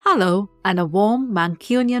Hello and a warm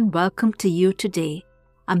Mancunian welcome to you today.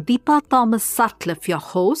 I'm Deepa Thomas Sutcliffe, your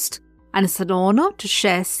host, and it's an honor to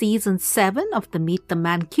share Season 7 of the Meet the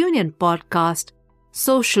Mancunian podcast,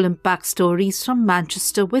 Social Impact Stories from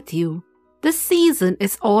Manchester with you. This season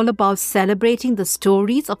is all about celebrating the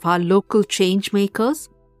stories of our local changemakers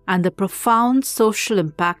and the profound social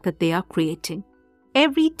impact that they are creating.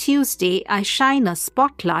 Every Tuesday, I shine a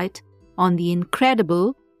spotlight on the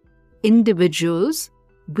incredible individuals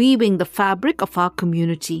weaving the fabric of our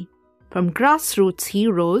community. From grassroots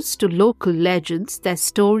heroes to local legends, their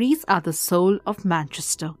stories are the soul of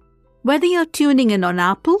Manchester. Whether you're tuning in on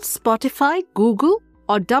Apple, Spotify, Google,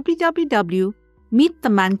 or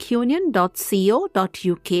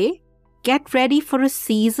www.meetthemancunian.co.uk, get ready for a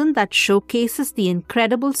season that showcases the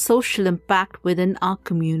incredible social impact within our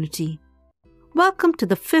community. Welcome to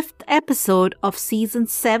the 5th episode of Season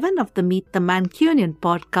 7 of the Meet the Mancunian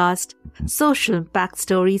podcast, Social Impact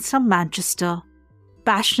Stories from Manchester.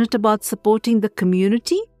 Passionate about supporting the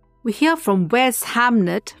community? We hear from Wes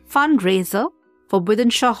Hamnett, fundraiser for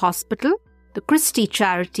Wythenshawe Hospital, the Christie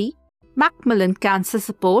Charity, Macmillan Cancer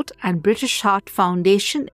Support and British Heart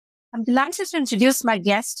Foundation. I'm delighted to introduce my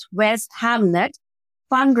guest, Wes Hamnett,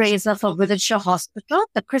 fundraiser for Wythenshawe Hospital,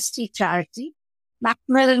 the Christie Charity,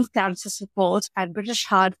 Macmillan Cancer Support and British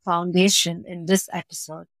Heart Foundation in this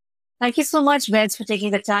episode. Thank you so much, Wes, for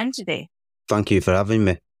taking the time today. Thank you for having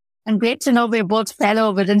me. And great to know we're both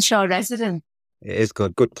fellow Wythenshawe residents. It is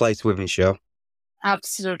good. Good place, Wythenshawe.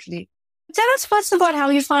 Absolutely. Tell us first about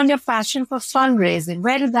how you found your passion for fundraising.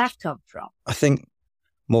 Where did that come from? I think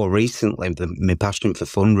more recently, my passion for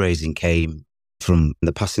fundraising came from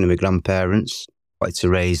the passing of my grandparents. I wanted to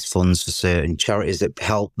raise funds for certain charities that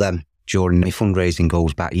help them. During my fundraising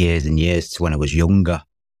goes back years and years to when I was younger,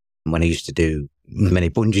 when I used to do many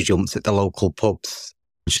bungee jumps at the local pubs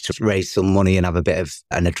just to raise some money and have a bit of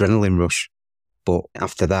an adrenaline rush. But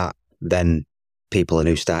after that, then people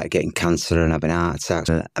who started getting cancer and having heart attacks,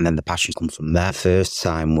 and then the passion comes from there. First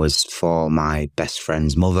time was for my best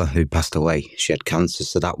friend's mother who passed away. She had cancer,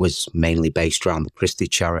 so that was mainly based around the Christie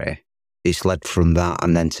Charity. It's led from that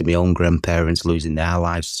and then to my own grandparents losing their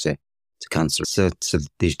lives to cancer. So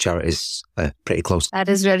these charities are pretty close. That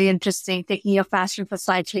is really interesting, taking your passion for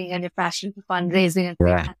cycling and your passion for fundraising and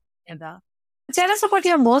together. Tell us about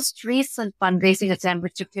your most recent fundraising attempt,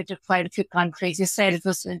 which took you to quite a few countries. You said it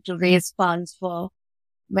was to raise funds for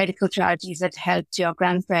medical charities that helped your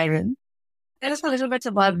grandparents. Tell us a little bit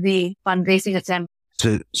about the fundraising attempt.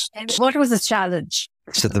 And what was the challenge?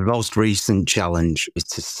 So the most recent challenge is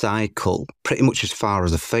to cycle pretty much as far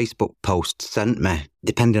as a Facebook post sent me.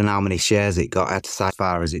 Depending on how many shares it got, I had to cycle as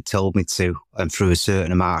far as it told me to, and through a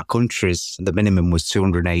certain amount of countries. The minimum was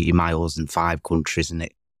 280 miles in 5 countries, and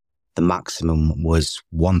the maximum was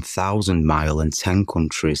 1,000 miles in 10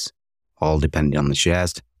 countries, all depending on the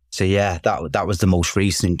shares. So yeah, that was the most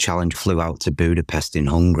recent challenge. Flew out to Budapest in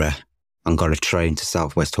Hungary and got a train to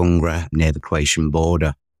southwest Hungary near the Croatian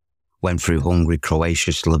border. Went through Hungary,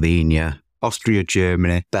 Croatia, Slovenia, Austria,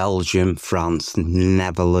 Germany, Belgium, France,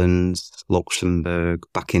 Netherlands, Luxembourg,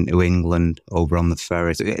 back into England, over on the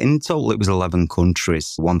ferry. In total, it was 11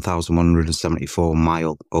 countries, 1,174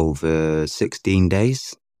 miles over 16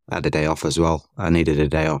 days. I had a day off as well. I needed a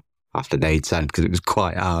day off after day 10 because it was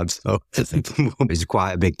quite hard. So it was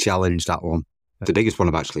quite a big challenge, that one. The biggest one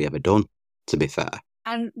I've actually ever done, to be fair.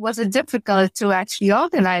 And was it difficult to actually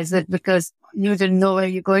organize it because you didn't know where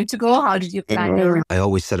you're going to go? How did you plan it? I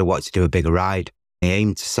always said I wanted to do a bigger ride. I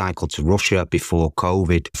aimed to cycle to Russia before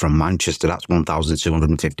COVID from Manchester. That's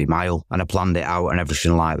 1,250 miles. And I planned it out and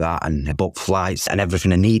everything like that. And I booked flights and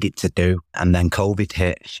everything I needed to do. And then COVID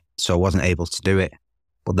hit. So I wasn't able to do it.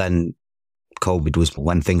 But then COVID was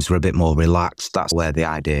when things were a bit more relaxed. That's where the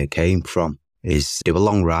idea came from, is do a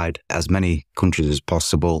long ride, as many countries as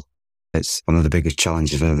possible. It's one of the biggest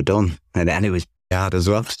challenges I've ever done. And it was hard as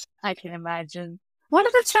well. I can imagine. What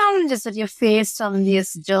are the challenges that you faced on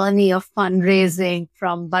this journey of fundraising,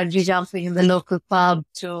 from bungee jumping in the local pub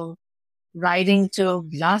to riding to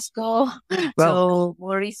Glasgow to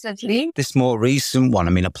more recently? This more recent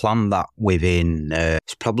one, I planned that within,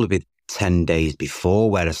 it's probably 10 days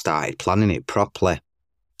before where I started planning it properly.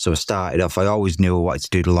 So I started off, I always knew I wanted to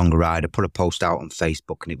do the longer ride. I put a post out on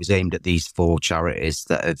Facebook and it was aimed at these 4 charities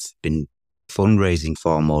that have been fundraising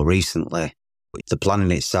for more recently. The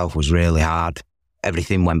planning itself was really hard.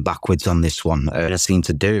 Everything went backwards on this one. I seemed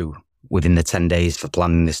to do within the 10 days for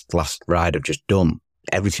planning this last ride I've just done.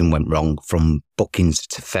 Everything went wrong, from bookings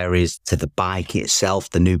to ferries to the bike itself,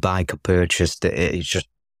 the new bike I purchased. It's just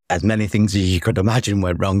as many things as you could imagine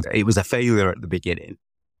went wrong. It was a failure at the beginning.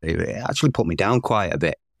 It actually put me down quite a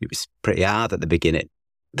bit. It was pretty hard at the beginning.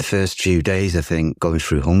 The first few days, I think, going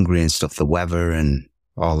through Hungary and stuff, the weather and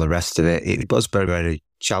all the rest of it, it was very, very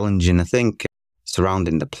challenging. I think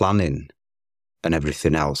surrounding the planning and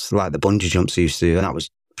everything else, like the bungee jumps I used to do, and that was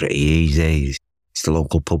pretty easy. It's the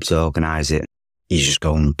local pubs organise it. You just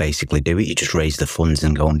go and basically do it. You just raise the funds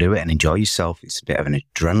and go and do it and enjoy yourself. It's a bit of an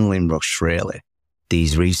adrenaline rush, really.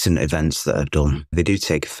 These recent events that are done, they do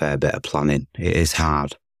take a fair bit of planning. It is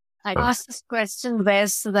hard. I asked this question,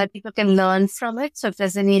 Wes, so that people can learn from it. So if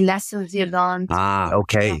there's any lessons you learned.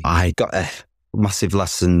 Okay. I got a massive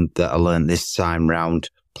lesson that I learned this time round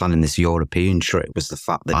planning this European trip was the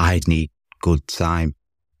fact that I need good time.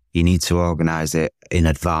 You need to organise it in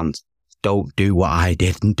advance. Don't do what I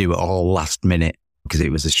did and do it all last minute, because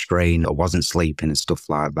it was a strain. I wasn't sleeping and stuff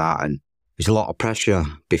like that. And there's a lot of pressure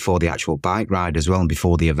before the actual bike ride as well and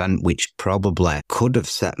before the event, which probably could have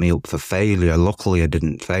set me up for failure. Luckily, I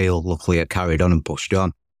didn't fail. Luckily, I carried on and pushed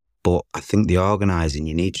on. But I think the organising,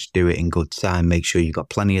 you need to do it in good time. Make sure you've got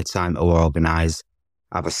plenty of time to organise.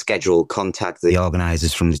 Have a schedule, contact the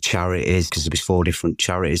organisers from the charities, because there'll be 4 different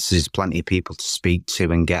charities. So there's plenty of people to speak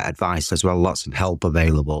to and get advice as well. Lots of help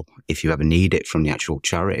available if you ever need it from the actual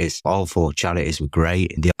charities. All 4 charities were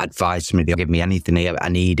great. They advised me, they gave me anything I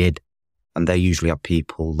needed. And they usually have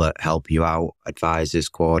people that help you out, advisors,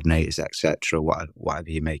 coordinators, etc., whatever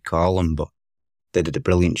you may call them. But they did a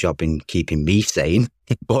brilliant job in keeping me sane.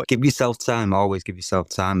 But give yourself time, always give yourself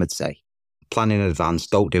time, I'd say. Plan in advance,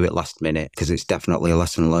 don't do it last minute, because it's definitely a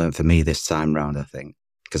lesson learned for me this time round, I think,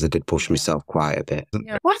 because I did push myself quite a bit.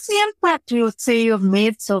 Yeah. What's the impact you would say you've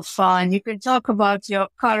made so far? And you can talk about your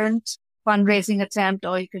current fundraising attempt,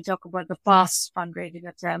 or you can talk about the past fundraising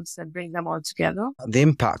attempts and bring them all together. The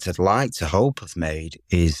impact I'd like to hope I've made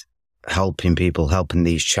is helping people, helping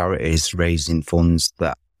these charities, raising funds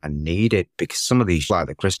that are needed, because some of these, like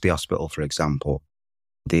the Christie Hospital, for example,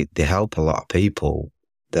 they help a lot of people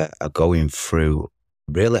that are going through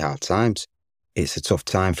really hard times. It's a tough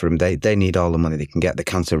time for them. They need all the money they can get. The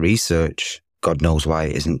cancer research, God knows why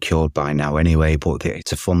it isn't cured by now anyway, but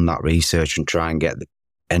to fund that research and try and get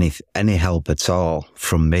any help at all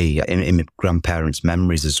from me in my grandparents'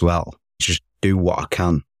 memories as well. Just do what I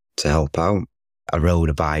can to help out. I rode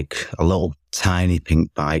a bike, a little tiny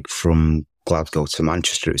pink bike from Glasgow to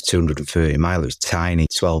Manchester. It was 230 miles. It was tiny,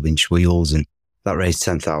 12-inch wheels, and that raised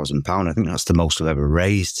 £10,000. I think that's the most I've ever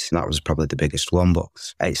raised. And that was probably the biggest one, but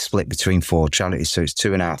it's split between 4 charities. So it's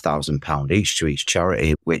 £2,500 each to each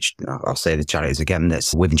charity, which I'll say the charities again,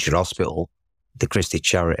 that's Withenshaw Hospital, the Christie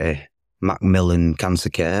Charity, Macmillan Cancer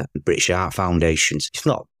Care, the British Heart Foundation. It's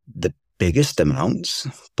not the biggest amounts,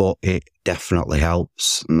 but it definitely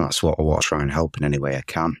helps. And that's what I want to try and help in any way I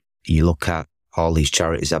can. You look at all these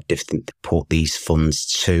charities have different to put these funds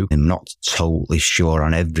to. I'm not totally sure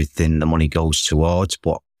on everything the money goes towards,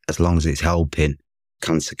 but as long as it's helping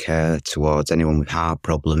cancer care towards anyone with heart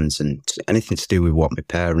problems and anything to do with what my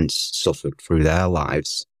parents suffered through their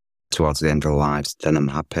lives towards the end of their lives, then I'm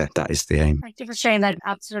happy. That is the aim. Thank you for sharing that.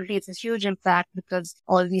 Absolutely. It's a huge impact because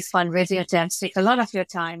all these fundraising attempts take a lot of your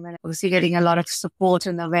time, and obviously getting a lot of support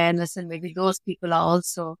and awareness, and maybe those people are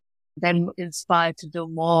also then inspired to do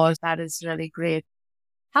more. That is really great.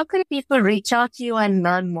 How can people reach out to you and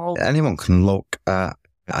learn more? Anyone can look at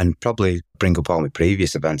and probably bring up all my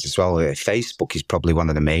previous events as well. Facebook is probably one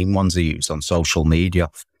of the main ones I use on social media.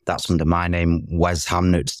 That's under my name, Wes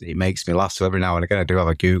Hamnett. It makes me laugh. So every now and again, I do have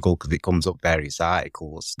a Google because it comes up various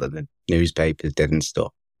articles that the newspapers did and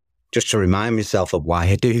stuff. Just to remind myself of why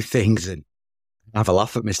I do things and have a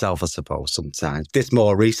laugh at myself, I suppose, sometimes. This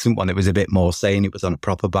more recent one, it was a bit more sane. It was on a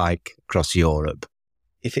proper bike across Europe.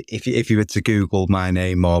 If you were to Google my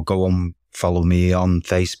name or go on, follow me on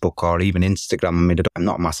Facebook or even Instagram, I mean, I'm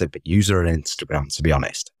not a massive user of Instagram, to be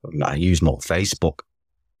honest. I use more Facebook.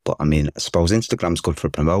 But I mean, I suppose Instagram's good for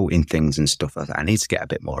promoting things and stuff. I need to get a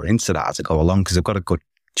bit more into that as I go along because I've got a good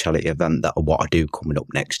charity event that I want to do coming up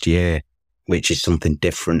next year, which is something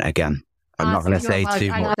different again. I'm not going to say too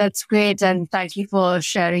much. That's great. And thank you for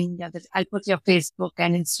sharing. I'll put your Facebook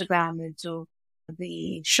and Instagram into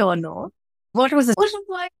the show note. What advice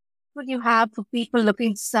would you have for people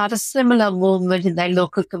looking to start a similar movement in their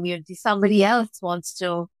local community? Somebody else wants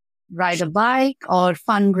to ride a bike or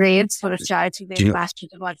fundraise for a charity they're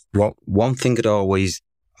passionate about. Well, one thing I'd always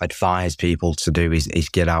advise people to do is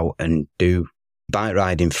get out and do bike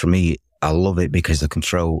riding. For me, I love it because I can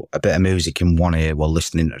throw a bit of music in one ear while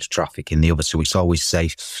listening to the traffic in the other, so it's always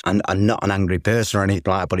safe. And I'm not an angry person or anything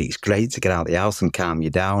like that, but it's great to get out of the house and calm you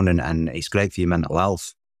down, and it's great for your mental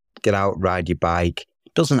health. Get out, ride your bike.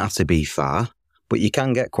 It doesn't have to be far, but you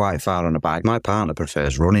can get quite far on a bike. My partner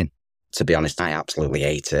prefers running. To be honest, I absolutely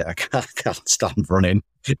hate it. I can't stand running.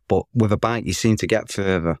 But with a bike, you seem to get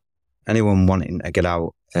further. Anyone wanting to get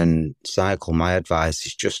out and cycle, my advice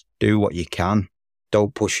is just do what you can.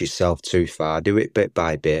 Don't push yourself too far. Do it bit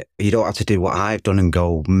by bit. You don't have to do what I've done and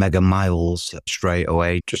go mega miles straight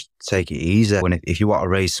away. Just take it easy. If you want to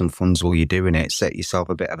raise some funds while you're doing it, set yourself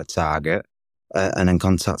a bit of a target and then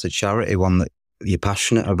contact a charity, one that you're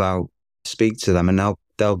passionate about. Speak to them and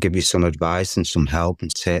they'll give you some advice and some help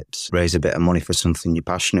and tips. Raise a bit of money for something you're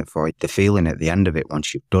passionate for. The feeling at the end of it,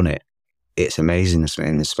 once you've done it, it's amazing.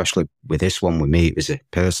 And especially with this one with me, it was a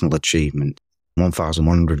personal achievement.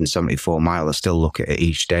 1,174 miles. I still look at it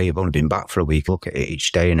each day. I've only been back for a week. Look at it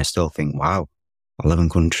each day and I still think, wow, 11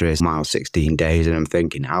 countries, mile 16 days. And I'm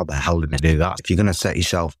thinking, how the hell did I do that? If you're going to set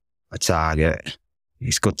yourself a target,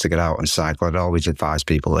 it's good to get out and cycle. I'd always advise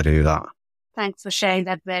people to do that. Thanks for sharing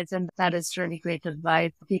that, Wes. And that is really great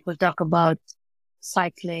advice. People talk about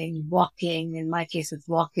cycling, walking. In my case, it's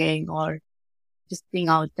walking or just being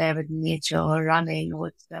out there with nature or running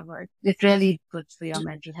or whatever. It's really good for your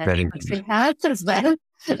mental health. Good for your health as well.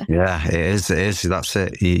 Yeah, it is. That's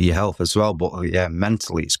it. Your health as well. But yeah,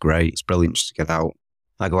 mentally it's great. It's brilliant just to get out.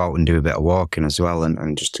 I go out and do a bit of walking as well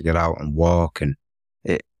and just to get out and walk and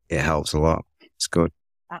it helps a lot. It's good.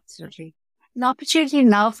 Absolutely. An opportunity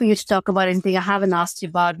now for you to talk about anything I haven't asked you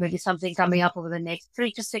about, maybe something coming up over the next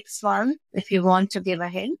 3 to 6 months, if you want to give a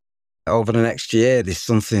hint. Over the next year, there's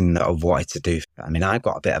something that I've wanted to do. I mean, I've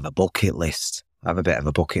got a bit of a bucket list. I have a bit of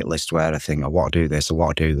a bucket list where I think, I want to do this, I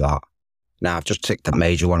want to do that. Now, I've just ticked a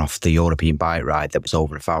major one off the European bike ride that was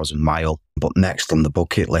over 1,000 miles. But next on the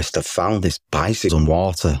bucket list, I've found this bicycle on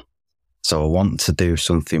water. So I want to do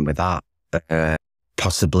something with that.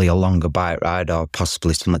 Possibly a longer bike ride or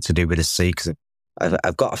possibly something to do with the sea, because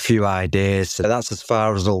I've got a few ideas. So that's as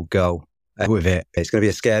far as I'll go with it. It's going to be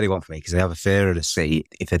a scary one for me because I have a fear of the sea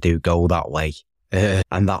if I do go that way.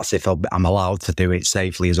 And that's if I'm allowed to do it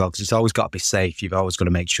safely as well, because it's always got to be safe. You've always got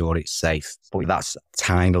to make sure it's safe. But that's a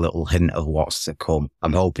tiny little hint of what's to come.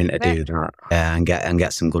 I'm hoping to do that and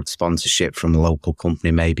get some good sponsorship from a local company,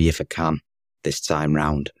 maybe if I can. This time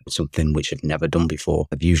round, something which I've never done before.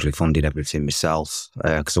 I've usually funded everything myself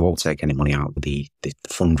because I won't take any money out of the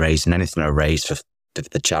fundraising. Anything I raise for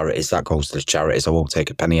the charities, that goes to the charities. I won't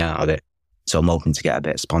take a penny out of it. So I'm hoping to get a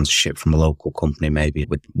bit of sponsorship from a local company maybe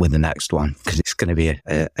with the next one, because it's going to be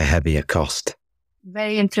a heavier cost.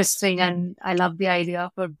 Very interesting. And I love the idea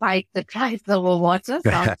of a bike that drives over water.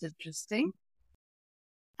 Sounds interesting.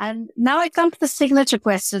 And now I come to the signature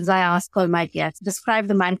questions I ask all my guests. Describe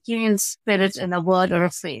the Mancunian spirit in a word or a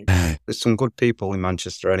phrase. There's some good people in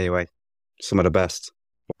Manchester anyway. Some of the best.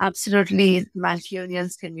 Absolutely.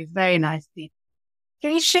 Mancunians can be very nice people.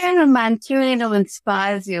 Can you share a Mancunian who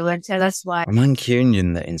inspires you and tell us why? A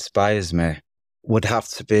Mancunian that inspires me would have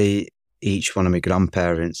to be each one of my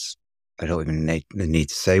grandparents. I don't even need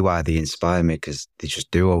to say why they inspire me, because they just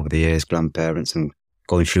do over the years, grandparents, and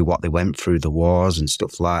going through what they went through, the wars and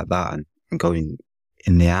stuff like that, and going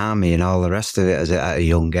in the army and all the rest of it at a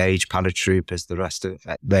young age, paratroopers, the rest of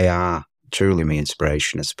it. They are truly my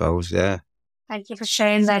inspiration, I suppose, yeah. Thank you for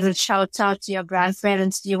sharing that, and shout out to your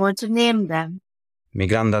grandparents. Do you want to name them? My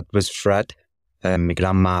granddad was Fred, my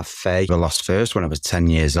grandma Faye. I lost first when I was 10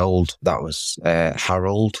 years old. That was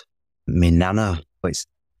Harold. My nana, it's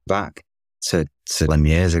back to 11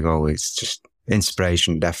 years ago. It's just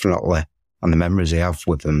inspiration, definitely. And the memories I have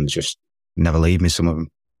with them just never leave me, some of them.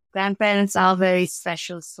 Grandparents are very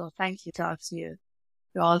special, so thank you to you,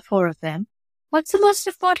 to all 4 of them. What's the most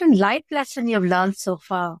important life lesson you've learned so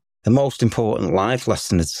far? The most important life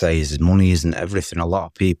lesson, I'd say, is money isn't everything. A lot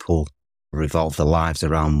of people revolve their lives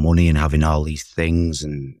around money and having all these things,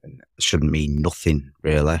 and it shouldn't mean nothing,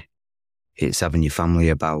 really. It's having your family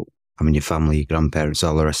about, having your family, your grandparents,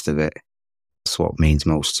 all the rest of it. That's what means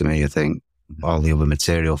most to me, I think. All the other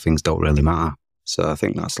material things don't really matter. So I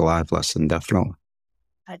think that's a life lesson, definitely.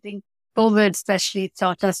 I think COVID especially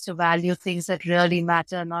taught us to value things that really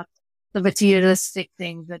matter, not the materialistic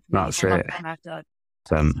things that really matter.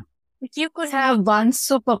 If you could have one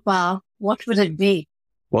superpower, what would it be?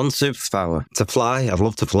 One superpower? To fly. I'd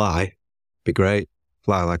love to fly. Be great.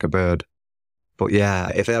 Fly like a bird. But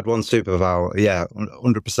yeah, if I had one superpower, yeah,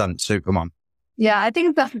 100% Superman. Yeah, I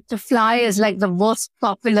think to fly is like the most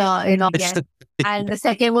popular, and the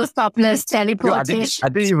second most popular is teleportation. I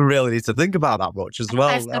didn't even really need to think about that much as well.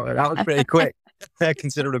 That was pretty quick. I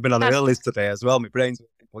consider I've been on the early today as well. My brain's,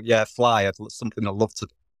 well, yeah, fly. Something I'd love to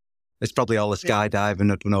do. It's probably all the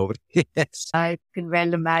skydiving I've done over. Yes. I can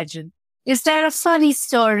well imagine. Is there a funny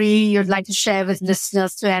story you'd like to share with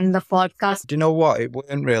listeners to end the podcast? Do you know what? It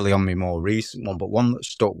wasn't really on my more recent one, but one that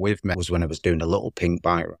stuck with me was when I was doing a little pink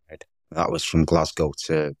bike ride. That was from Glasgow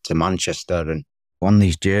to Manchester, and On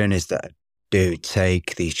these journeys that I do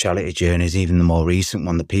take, these charity journeys, even the more recent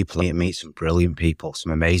one, the people meet some brilliant people,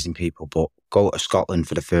 some amazing people, but go to Scotland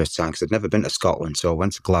for the first time because I'd never been to Scotland. So I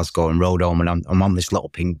went to Glasgow and rode home, and I'm on this little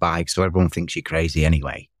pink bike, so everyone thinks you're crazy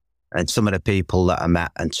anyway. And some of the people that I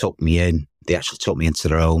met and took me in, they actually took me into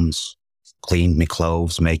their homes, cleaned my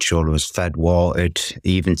clothes, made sure I was fed, watered,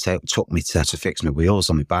 even took me to fix my wheels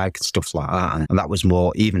on my bike and stuff like that. And that was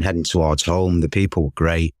more, even heading towards home, the people were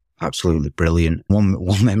great, absolutely brilliant. One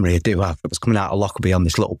memory I do have, I was coming out of Lockerbie on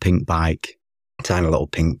this little pink bike, tiny little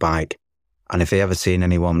pink bike. And if I ever seen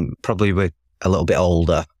anyone, probably with a little bit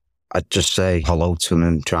older, I'd just say hello to them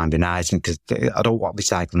and try and be nice. Because I don't want to be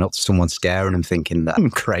cycling up to someone scaring them thinking that I'm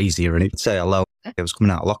crazy or anything. I'd say hello. I was coming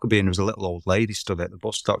out of Lockerbie and there was a little old lady stood at the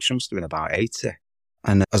bus stop. She must have been about 80.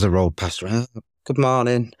 And as I rode past her, good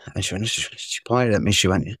morning. And she pointed at me. She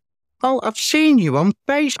went, oh, I've seen you on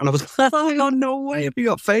Facebook. And I was like, oh, no way have you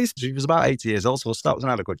got Facebook? She was about 80 years old, so I stopped and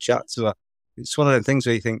had a good chat to her. It's one of the things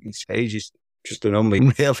where you think this age is just an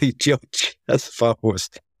unreally judge, I suppose.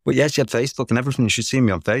 But yeah, she had Facebook and everything. She'd seen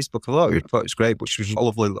me on Facebook. I thought it was great, but she was a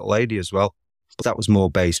lovely little lady as well. But that was more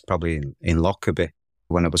based probably in Lockerbie.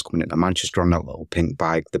 When I was coming into Manchester on that little pink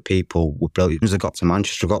bike, the people were brilliant. As I got to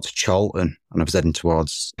Manchester, I got to Chalton and I was heading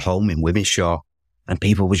towards home in Wimmishaw, and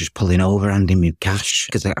people were just pulling over, handing me cash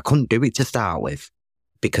because I couldn't do it to start with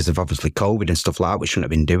because of obviously COVID and stuff like that. We shouldn't have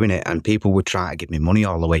been doing it. And people would try to give me money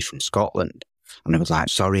all the way from Scotland. And I was like,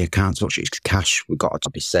 sorry, I can't touch it. It's cash. We've got to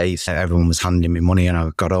be safe. Everyone was handing me money and I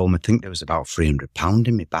got home. I think there was about £300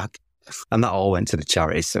 in my bag. And that all went to the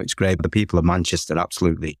charity. So it's great. But the people of Manchester are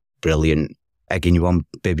absolutely brilliant, egging you on,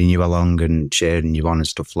 bibbing you along and cheering you on and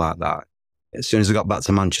stuff like that. As soon as I got back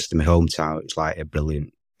to Manchester, my hometown, it's like a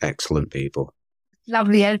brilliant, excellent people.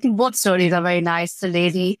 Lovely. I think both stories are very nice. The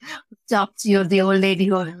lady who talked to you, the old lady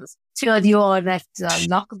who cheered you on at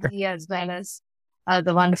Lockerbie, as well as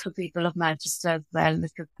the wonderful people of Manchester as well.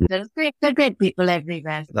 They're great people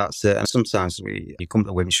everywhere. That's it. And sometimes you come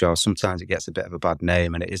to Wimshaw, sometimes it gets a bit of a bad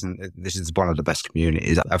name, and it isn't. This is one of the best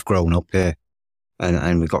communities. I've grown up here,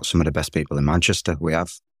 and we've got some of the best people in Manchester. We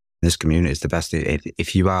have. This community is the best.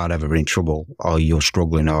 If you are ever in trouble, or you're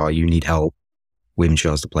struggling, or you need help,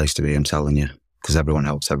 Wimshaw's the place to be, I'm telling you, because everyone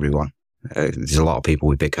helps everyone. There's a lot of people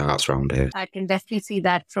with big hearts around here. I can definitely see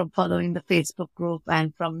that from following the Facebook group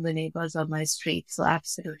and from the neighbours on my street. So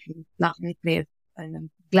absolutely lovely place. And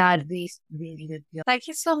I'm glad we really did. Thank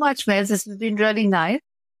you so much, Wes. This has been really nice.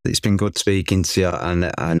 It's been good speaking to you,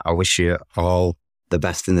 and I wish you all the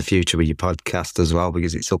best in the future with your podcast as well,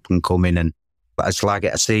 because it's up and coming. And it's like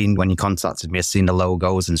I've seen when you contacted me, I've seen the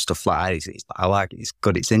logos and stuff like that. I like it. It's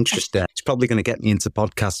good. It's interesting. It's probably going to get me into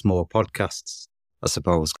more podcasts, I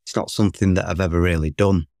suppose. It's not something that I've ever really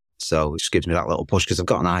done. So it just gives me that little push because I've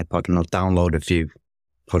got an iPod and I'll download a few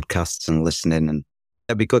podcasts and listening, and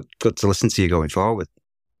it'd be good to listen to you going forward.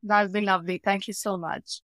 That'd be lovely. Thank you so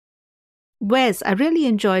much. Wes, I really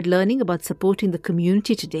enjoyed learning about supporting the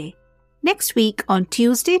community today. Next week, on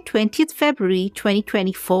Tuesday, 20th February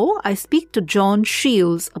 2024, I speak to John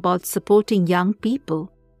Shields about supporting young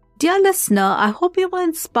people. Dear listener, I hope you were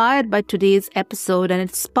inspired by today's episode and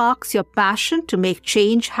it sparks your passion to make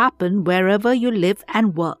change happen wherever you live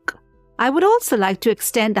and work. I would also like to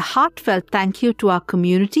extend a heartfelt thank you to our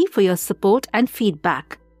community for your support and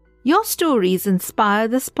feedback. Your stories inspire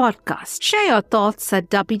this podcast. Share your thoughts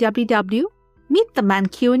at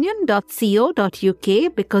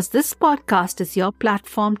www.meetthemancunian.co.uk because this podcast is your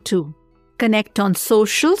platform too. Connect on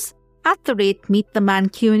socials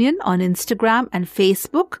 @MeetTheMancunian on Instagram and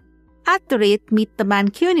Facebook, @Meet the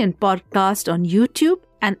Mancunian Podcast on YouTube,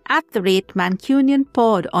 and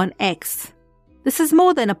 @MancunianPod on X. This is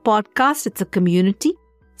more than a podcast, it's a community.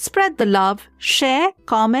 Spread the love, share,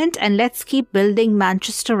 comment, and let's keep building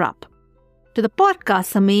Manchester up. To the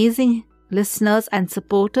podcast's amazing listeners and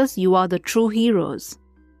supporters, you are the true heroes.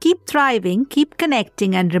 Keep thriving, keep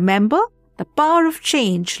connecting, and remember, the power of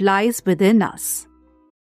change lies within us.